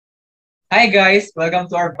Hi guys! Welcome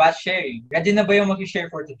to our batch sharing. Ready na ba yung mag-share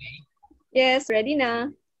for today? Yes, ready na.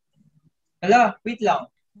 Hala, wait lang.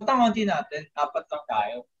 Matang-unti natin. Apat lang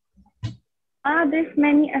tayo. There's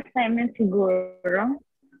many assignments siguro.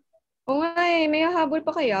 Oo nga may hahabol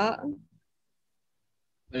pa kaya?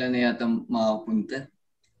 Wala na yata makapunta.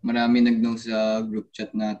 Marami nag-no sa group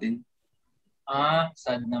chat natin.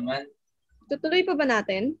 Sad naman. Tutuloy pa ba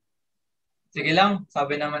natin? Sige lang,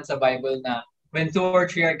 sabi naman sa Bible na when 2 or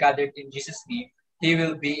 3 are gathered in Jesus' name, He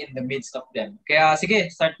will be in the midst of them. Kaya sige,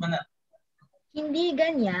 start mo na. Hindi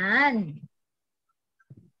ganyan.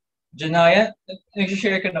 Janaya,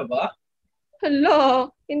 nag-share ka na ba? Hala,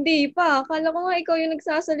 hindi pa. Akala ko nga ikaw yung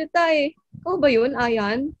nagsasalita eh. Ikaw ba yun,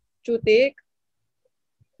 Ayan? Chutik?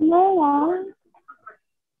 No.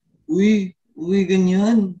 Uy,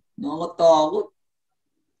 ganyan. Nakakatakot.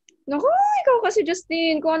 Naku, ikaw kasi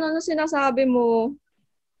Justine, kung ano sinasabi mo.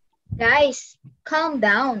 Guys, calm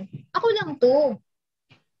down. Ako lang to.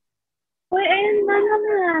 Uy, ayun na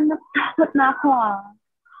naman. Natakot na ako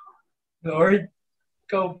Lord,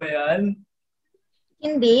 ikaw ba yan?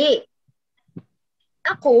 Hindi.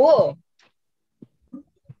 Ako.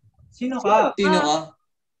 Sino ka? Sino ka?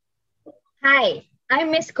 Hi, I'm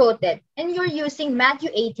Misquoted, and you're using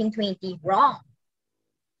Matthew 18:20 wrong.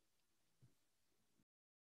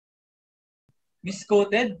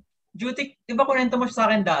 Misquoted? Jutik, di ba kurento mo sa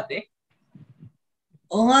akin dati?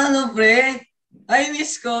 Oo nga no, pre. Ay,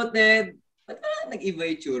 misquoted. Ba't nag-iba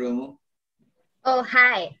yung tsura mo? Oh,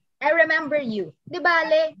 hi. I remember you. Di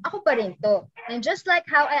bale, ako pa rin to. And just like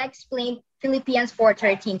how I explained Philippians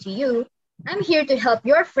 4:13 to you, I'm here to help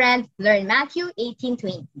your friend learn Matthew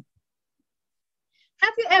 18:20.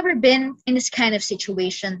 Have you ever been in this kind of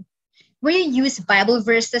situation where you use Bible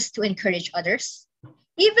verses to encourage others?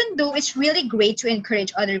 Even though it's really great to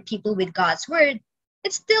encourage other people with God's word,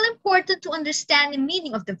 it's still important to understand the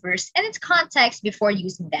meaning of the verse and its context before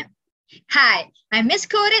using them. Hi, I'm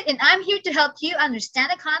Misquoted, and I'm here to help you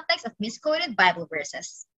understand the context of misquoted Bible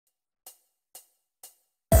verses.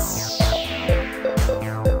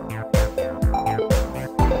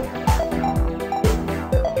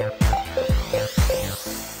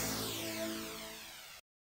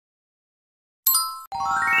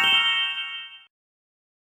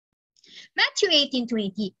 Matthew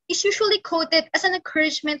 18:20 is usually quoted as an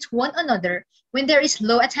encouragement to one another when there is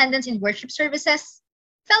low attendance in worship services,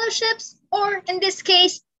 fellowships, or in this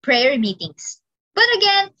case, prayer meetings. But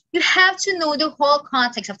again, you have to know the whole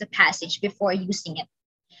context of the passage before using it.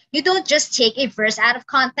 You don't just take a verse out of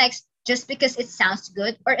context just because it sounds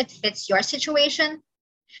good or it fits your situation.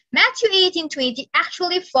 Matthew 18:20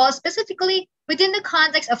 actually falls specifically within the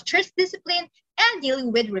context of church discipline and dealing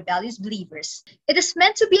with rebellious believers. It is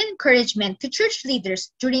meant to be an encouragement to church leaders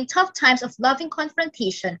during tough times of loving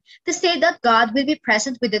confrontation to say that God will be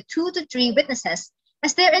present with the 2 to 3 witnesses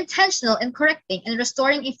as they are intentional in correcting and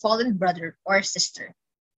restoring a fallen brother or sister.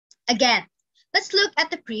 Again, let's look at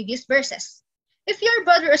the previous verses. If your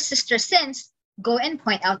brother or sister sins, go and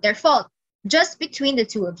point out their fault, just between the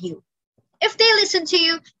two of you. If they listen to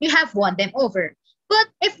you, you have won them over. But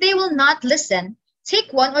if they will not listen,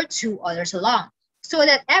 take 1 or 2 others along, so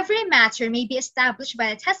that every matter may be established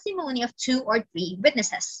by the testimony of 2 or 3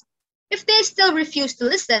 witnesses. If they still refuse to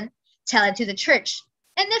listen, tell it to the church.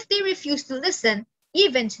 And if they refuse to listen,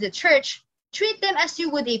 even to the church, treat them as you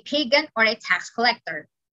would a pagan or a tax collector.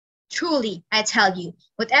 Truly, I tell you,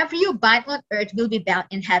 whatever you bind on earth will be bound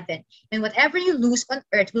in heaven, and whatever you loose on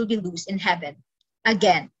earth will be loosed in heaven.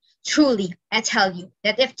 Again, truly, I tell you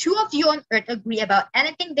that if 2 of you on earth agree about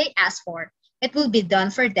anything they ask for, it will be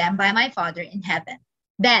done for them by my Father in heaven.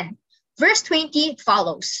 Then, verse 20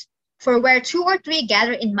 follows. For where 2 or 3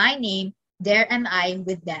 gather in my name, there am I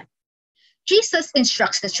with them. Jesus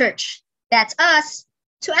instructs the church, that's us,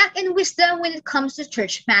 to act in wisdom when it comes to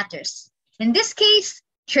church matters. In this case,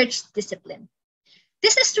 church discipline.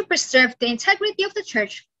 This is to preserve the integrity of the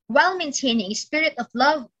church while maintaining a spirit of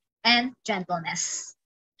love and gentleness.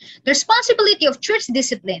 The responsibility of church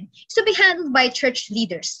discipline is to be handled by church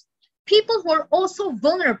leaders, people who are also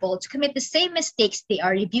vulnerable to commit the same mistakes they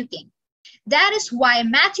are rebuking. That is why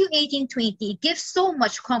Matthew 18:20 gives so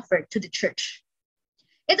much comfort to the church.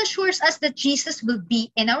 It assures us that Jesus will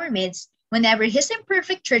be in our midst whenever his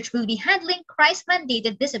imperfect church will be handling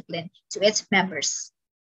Christ-mandated discipline to its members.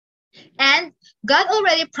 And God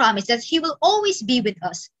already promised that he will always be with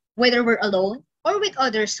us, whether we're alone or with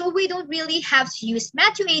others, so we don't really have to use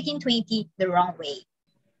Matthew 18:20 the wrong way.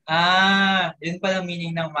 Yun pala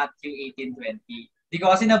meaning ng Matthew 18:20. Di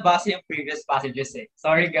ko kasi nabasa yung previous passages eh.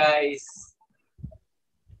 Sorry guys.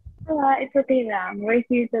 It's okay lang. We're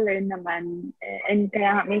here to learn naman. And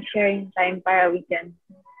kaya nga may sharing time para we can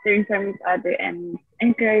learn from each other, and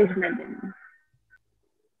encouragement din.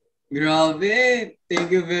 Grabe!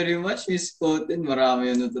 Thank you very much, Misquoted.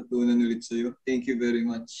 Marami yung natutunan ulit sa'yo. Thank you very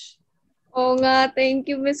much. Oo nga, thank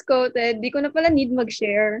you, Misquoted. Di ko na pala need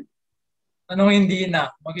mag-share. Anong hindi na?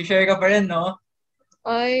 Mag-share ka pa rin, no?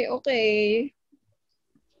 Ay, okay.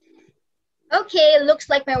 Okay, looks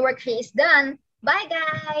like my work here is done. Bye,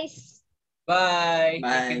 guys! Bye!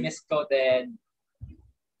 Thank you, Bye. Misquoted.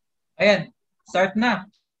 Ayan, start na.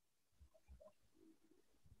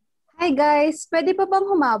 Hi guys, pwede pa bang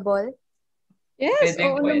humabol? Yes,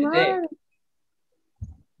 Pwedeng oo pwede. naman.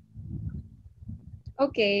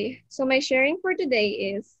 Okay, so my sharing for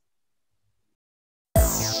today is,